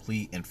to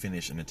complete and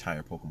finish an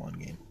entire Pokemon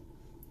game.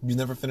 You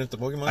never finished the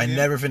Pokemon game? I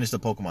never finished a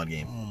Pokemon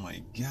game. Oh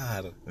my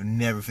god! I've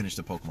never finished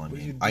a Pokemon What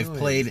game. I've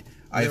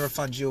never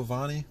fought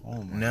Giovanni.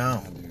 Oh my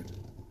god, dude.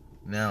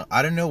 No,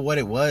 I don't know what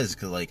it was,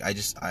 because like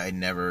I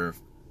never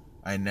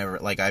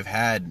like, I've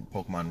had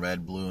Pokemon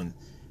Red, Blue,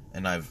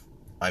 and I've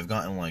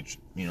gotten like,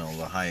 you know,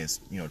 the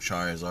highest, you know,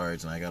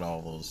 Charizards, and I got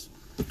all those,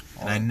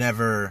 and I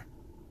never,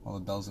 all the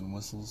bells and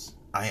whistles.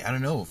 I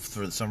don't know,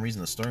 for some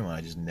reason the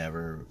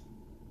storyline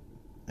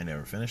I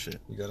never finished it.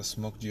 You gotta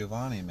smoke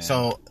Giovanni, man.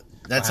 So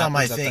that's not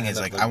my thing. Is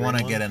like I want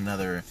to get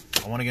another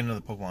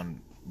Pokemon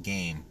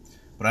game,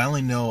 but I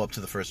only know up to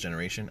the first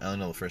generation. I only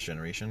know the first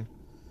generation,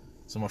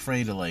 so I'm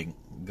afraid to like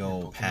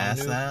go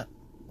past that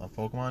of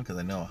Pokemon, because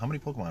I know how many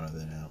Pokemon are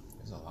there now.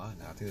 There's a lot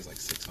now. I think there's like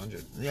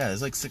 600. Yeah,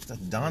 there's like 6.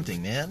 That's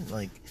daunting, man.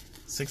 Like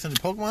 600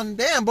 Pokemon.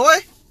 Damn, boy.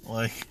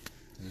 Like,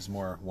 there's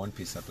more One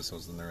Piece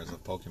episodes than there is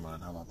of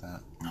Pokemon. How about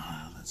that?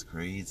 Oh, that's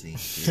crazy,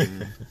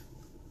 dude.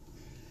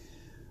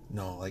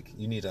 No, like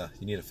you need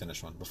to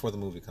finish one before the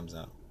movie comes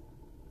out.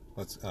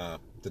 Let's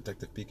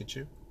Detective Pikachu.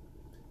 You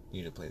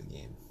need to play the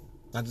game.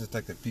 Not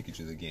Detective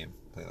Pikachu, the game.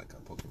 Play like a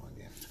Pokemon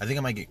game. I think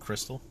I might get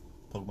Crystal.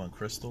 Pokemon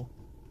Crystal.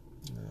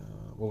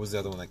 What was the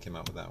other one that came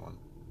out with that one?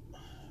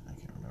 I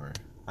can't remember.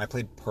 I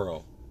played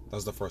Pearl. That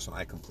was the first one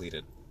I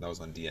completed. That was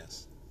on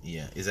DS.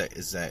 Yeah.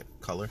 Is that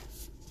color?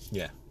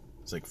 Yeah.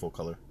 It's like full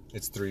color.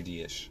 It's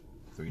 3D-ish.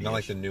 3D-ish. Not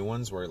like the new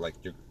ones where like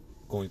you're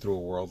going through a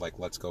world like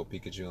Let's Go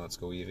Pikachu and Let's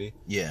Go Eevee.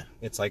 Yeah.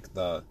 It's like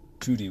the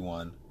 2D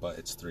one, but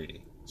it's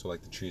 3D. So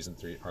like the trees are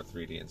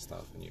 3D and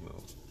stuff, and you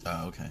move.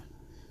 Oh, okay.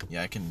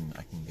 Yeah, I can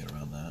get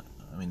around that.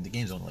 I mean, the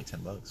game's only like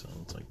 $10, so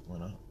it's like, why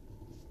not?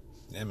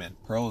 Yeah, man.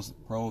 Pearl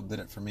did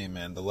it for me,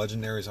 man. The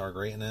legendaries are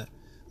great in it.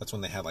 That's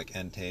when they had like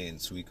Entei and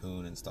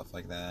Suicune and stuff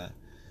like that.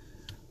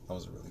 That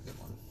was a really good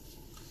one.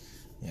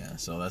 Yeah,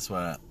 so that's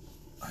what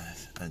I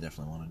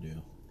definitely want to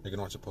do. You're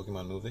gonna watch a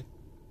Pokemon movie?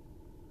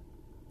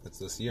 It's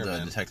this year, the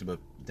man. Detective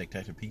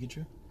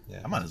Pikachu?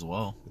 Yeah. I might as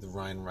well. With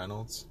Ryan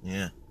Reynolds?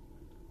 Yeah.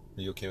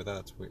 Are you okay with that?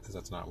 That's weird.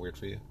 That's not weird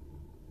for you?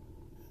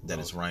 That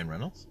is Ryan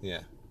Reynolds?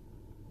 Yeah.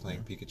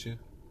 Playing Pikachu?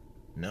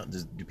 No.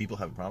 Do people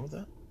have a problem with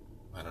that?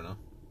 I don't know.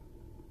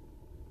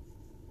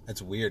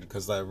 It's weird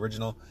because the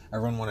original,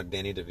 everyone wanted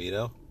Danny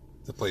DeVito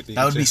to play Pikachu.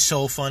 That would be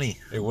so funny.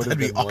 It would have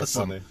been more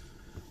funny.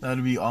 That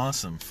would be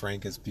awesome.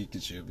 Frank as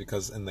Pikachu,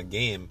 because in the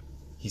game,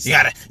 he's you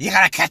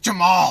gotta catch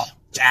them all,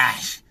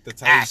 Josh.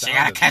 Ash, you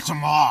gotta catch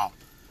them all.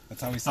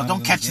 That's how he sounded.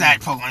 Don't catch that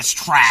Pokemon. It's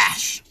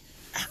trash.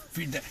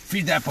 Feed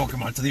that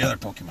Pokemon to the other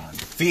Pokemon.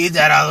 Feed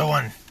that other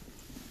one.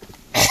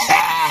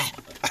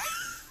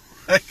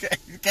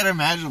 You can't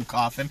imagine him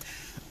coughing.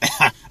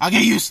 I'll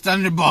get you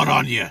Thunderbolt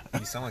on you.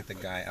 You sound like the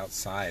guy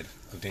outside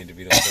of Danny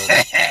DeVito's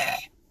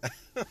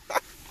building.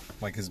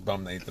 Like his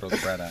bum that he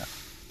throws bread at.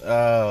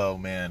 Oh,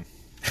 man.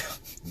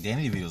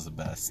 Danny DeVito's the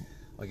best.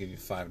 I'll give you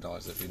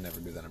 $5 if you never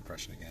do that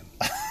impression again.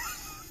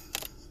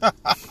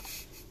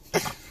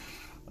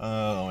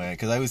 Oh, man.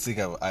 Because I always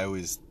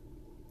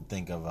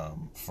think of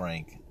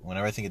Frank.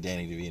 Whenever I think of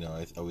Danny DeVito,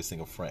 I always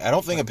think of Frank. I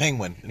don't think of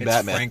Penguin in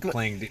Batman. Frank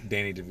playing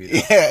Danny DeVito.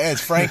 Yeah,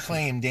 it's Frank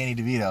playing Danny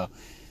DeVito.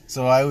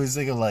 So I always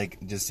think of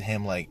like just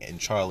him like and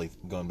Charlie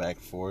going back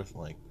and forth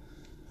like,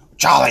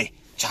 Charlie,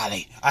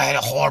 I had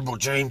a horrible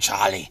dream,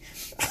 Charlie.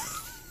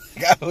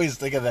 I always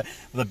think of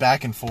the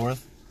back and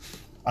forth.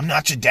 I'm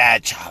not your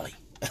dad, Charlie.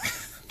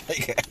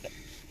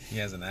 He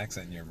has an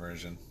accent in your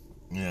version.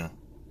 Yeah.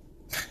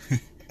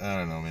 I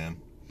don't know, man.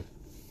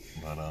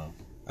 But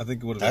I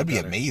think it would have that'd been be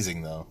better.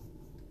 amazing though.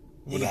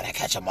 You gotta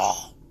catch them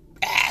all.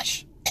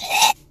 Ash.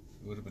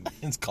 Would have been.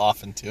 It's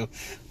coughing too.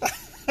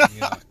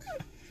 Yuck.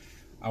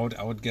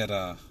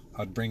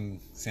 I'd bring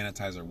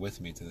sanitizer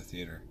with me to the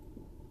theater,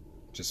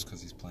 just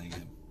because he's playing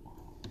him.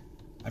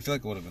 I feel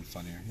like it would have been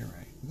funnier. You're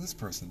right. Look at this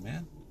person,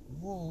 man.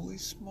 Holy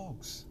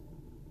smokes!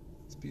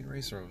 Speed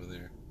Racer over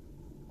there.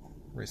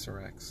 Racer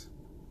X.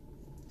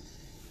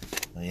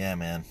 But yeah,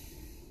 man.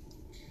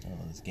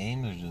 These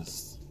games are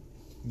just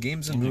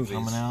games and movies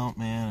coming out,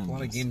 man. A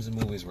lot of games and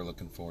movies we're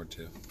looking forward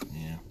to.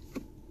 Yeah.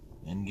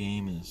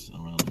 Endgame is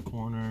around the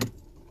corner.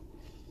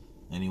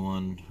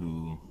 Anyone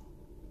who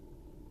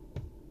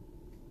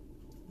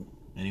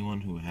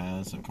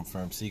has a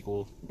confirmed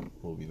sequel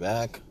will be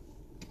back.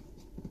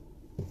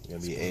 It's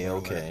gonna be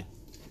A-OK.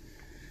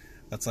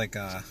 That's like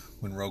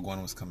when Rogue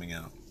One was coming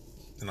out.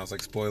 And I was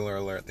like, spoiler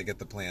alert, they get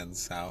the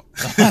plans out.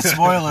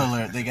 Spoiler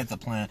alert, they get the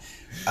plan.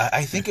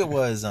 I think it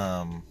was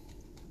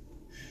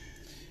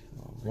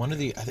one of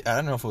the, I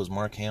don't know if it was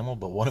Mark Hamill,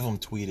 but one of them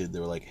tweeted, they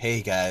were like,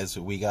 hey guys,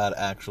 we got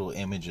actual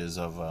images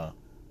of,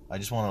 I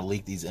just want to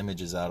leak these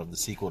images out of the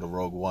sequel to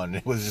Rogue One.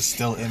 It was just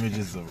still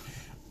images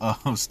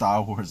of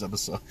Star Wars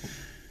episode,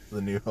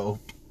 The New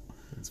Hope.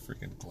 It's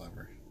freaking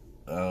clever.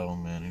 Oh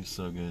man, he's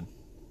so good.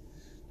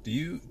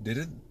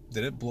 Did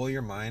it blow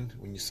your mind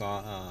when you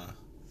saw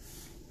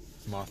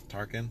Moff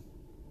Tarkin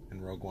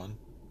in Rogue One?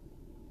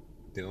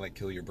 Did it like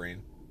kill your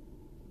brain?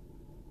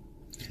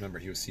 Just remember,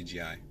 he was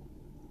CGI.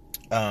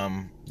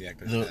 The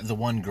actor. The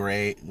one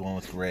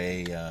with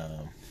gray.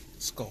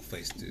 Skull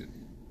face dude.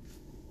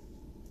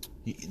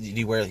 Did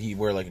he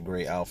wear like a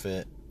gray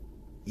outfit?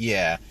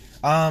 Yeah.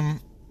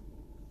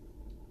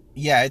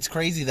 Yeah, it's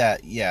crazy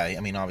that. Yeah, I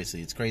mean,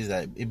 obviously, it's crazy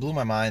that it blew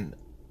my mind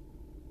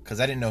because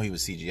I didn't know he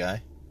was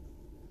CGI.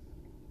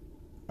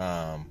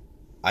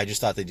 I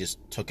just thought they just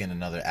took in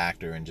another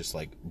actor and just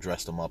like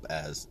dressed him up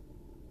as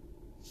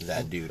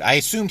that dude. I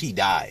assumed he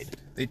died.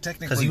 They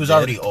technically because he was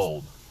already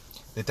old.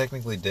 They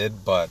technically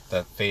did, but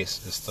that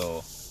face is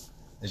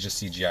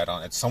just CGI'd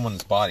on. It's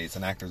someone's body. It's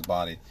an actor's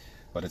body,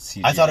 but it's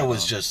CGI'd. I thought it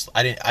was just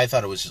I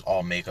thought it was just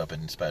all makeup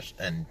and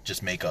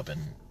just makeup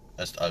and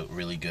a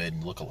really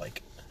good lookalike.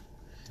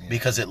 Yeah.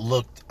 Because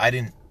I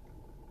didn't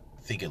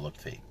think it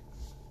looked fake.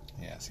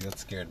 Yeah, see, that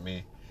scared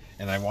me,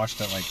 and I watched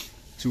it like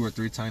 2 or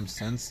 3 times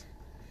since.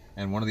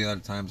 And one of the other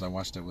times I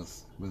watched it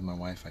with my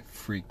wife, I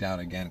freaked out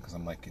again because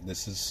I'm like,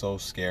 this is so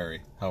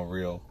scary how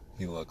real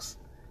he looks,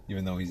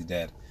 even though he's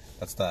dead.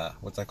 That's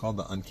what's that called?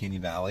 The uncanny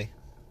valley.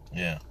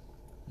 Yeah.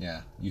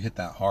 Yeah, you hit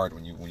that hard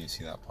when you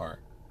see that part.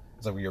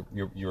 It's like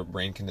your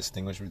brain can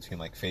distinguish between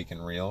like fake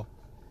and real.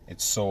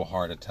 It's so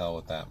hard to tell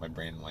with that. My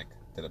brain like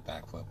did a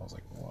backflip. I was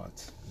like,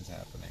 what is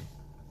happening?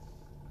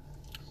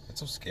 It's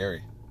so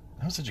scary.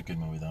 That was such a good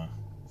movie, though.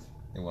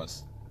 It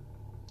was.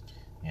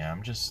 Yeah,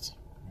 I'm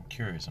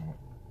curious on what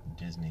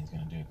Disney's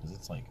gonna do because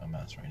it's like a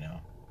mess right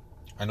now.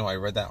 I know. I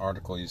read that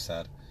article you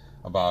said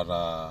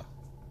about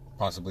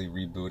possibly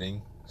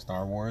rebooting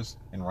Star Wars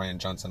and Rian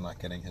Johnson not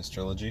getting his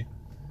trilogy.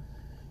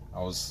 I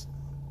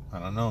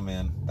don't know,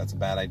 man. That's a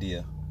bad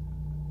idea.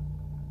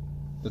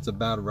 That's a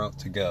bad route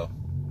to go.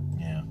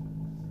 Yeah.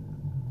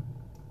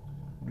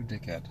 What a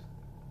dickhead.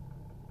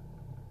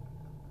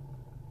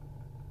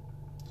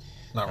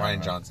 Not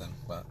Rian Johnson,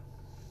 but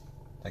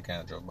that guy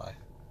that drove by.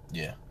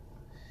 Yeah.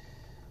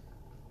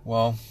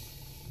 Well,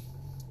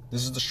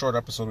 this is the short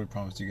episode we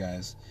promised you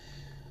guys.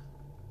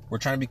 We're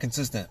trying to be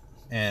consistent,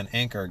 and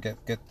Anchor, get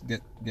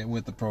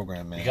with the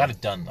program, man. We got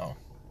it done though.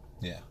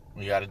 Yeah,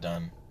 we got it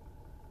done.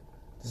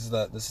 This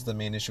is the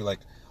main issue. Like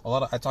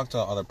I talked to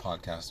other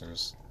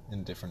podcasters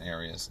in different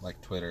areas,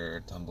 like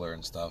Twitter, Tumblr,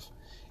 and stuff,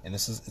 and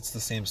it's the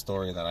same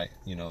story that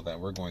that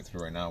we're going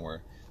through right now, where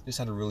they just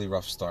had a really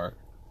rough start,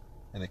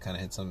 and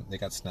they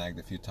got snagged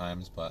a few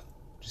times, but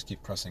just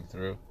keep pressing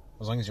through.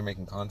 As long as you're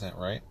making content,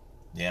 right?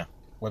 Yeah.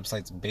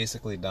 Website's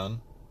basically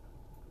done.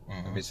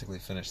 Mm-hmm. I basically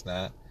finished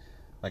that.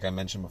 Like I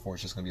mentioned before,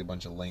 it's just going to be a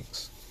bunch of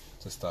links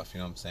to stuff, you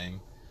know what I'm saying?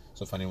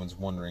 So if anyone's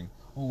wondering,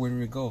 oh, where do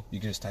we go? You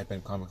can just type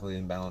in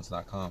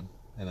comicallyimbalance.com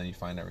and then you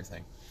find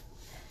everything.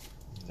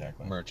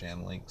 Exactly. Merch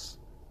and links.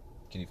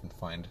 You can even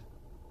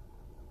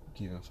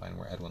find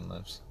where Edwin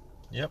lives.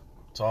 Yep.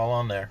 It's all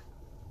on there.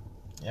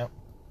 Yep.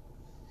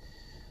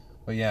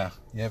 But yeah,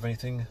 you have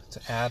anything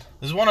to add?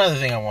 There's one other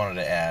thing I wanted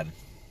to add,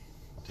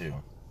 too.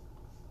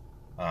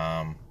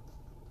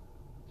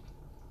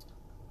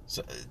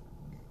 So,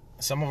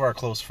 some of our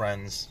close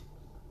friends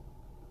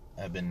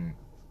have been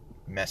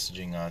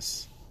messaging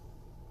us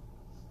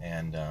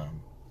and,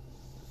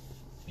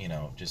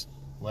 just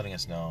letting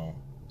us know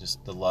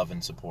just the love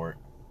and support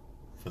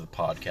for the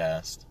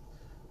podcast,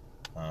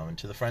 and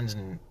to the friends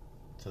and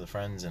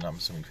I'm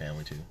assuming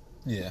family too.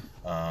 Yeah.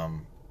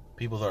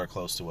 People that are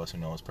close to us who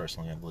know us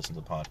personally have listened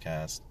to the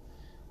podcast.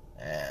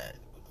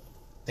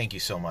 Thank you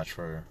so much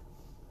for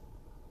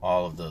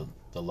all of the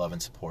love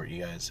and support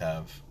you guys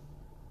have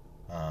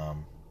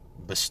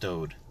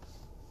bestowed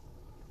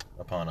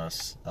upon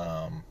us.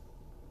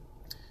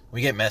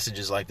 We get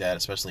messages like that,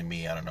 especially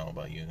me. I don't know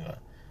about you.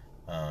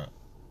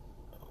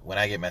 When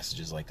I get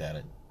messages like that,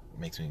 it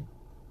makes me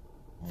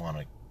want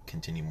to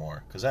continue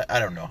more, because I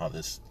don't know how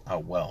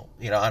well,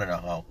 I don't know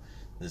how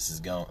this is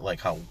going, like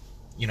how,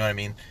 you know what I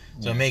mean?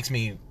 So It makes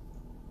me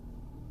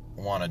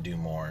want to do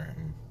more.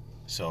 And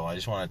so I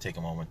just want to take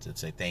a moment to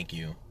say thank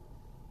you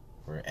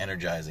for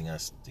energizing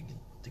us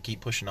to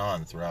keep pushing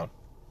on throughout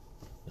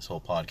this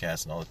whole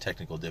podcast and all the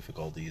technical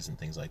difficulties and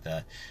things like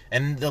that.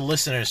 And the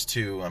listeners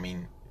too, I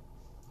mean,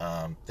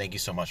 thank you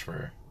so much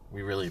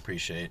we really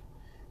appreciate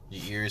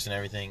your ears and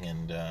everything.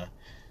 And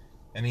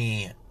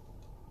any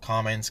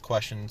comments,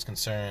 questions,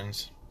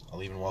 concerns,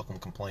 I'll even welcome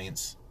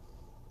complaints.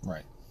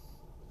 Right.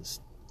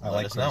 Just I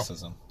like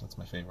criticism. That's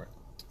my favorite.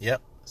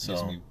 Yep. So,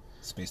 gives me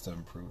space to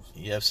improve.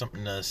 You have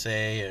something to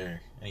say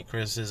or any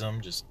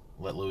criticism, just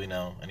let Louie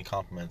know. Any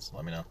compliments,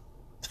 let me know.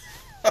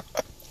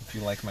 If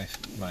you like my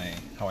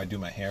how I do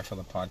my hair for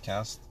the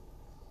podcast,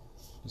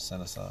 just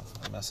send us a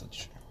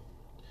message.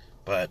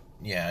 But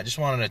yeah, I just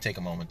wanted to take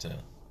a moment to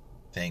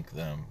thank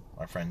them,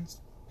 our friends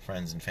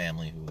and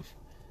family who've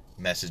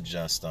messaged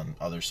us on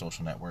other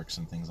social networks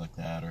and things like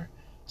that, or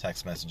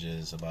text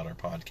messages about our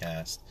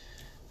podcast.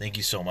 Thank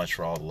you so much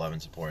for all the love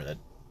and support. That,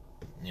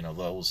 you know,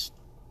 those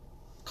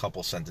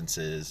couple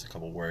sentences, a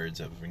couple words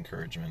of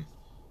encouragement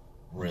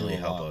really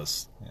help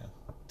us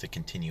to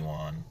continue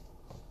on,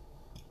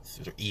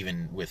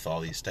 even with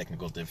all these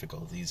technical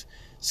difficulties,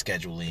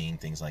 scheduling,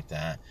 things like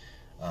that.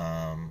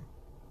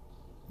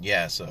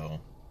 Yeah,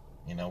 so,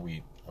 you know,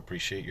 we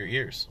appreciate your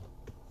ears.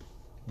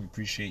 We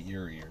appreciate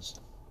your ears.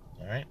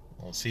 All right.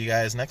 We'll see you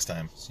guys next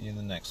time. See you in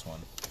the next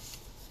one.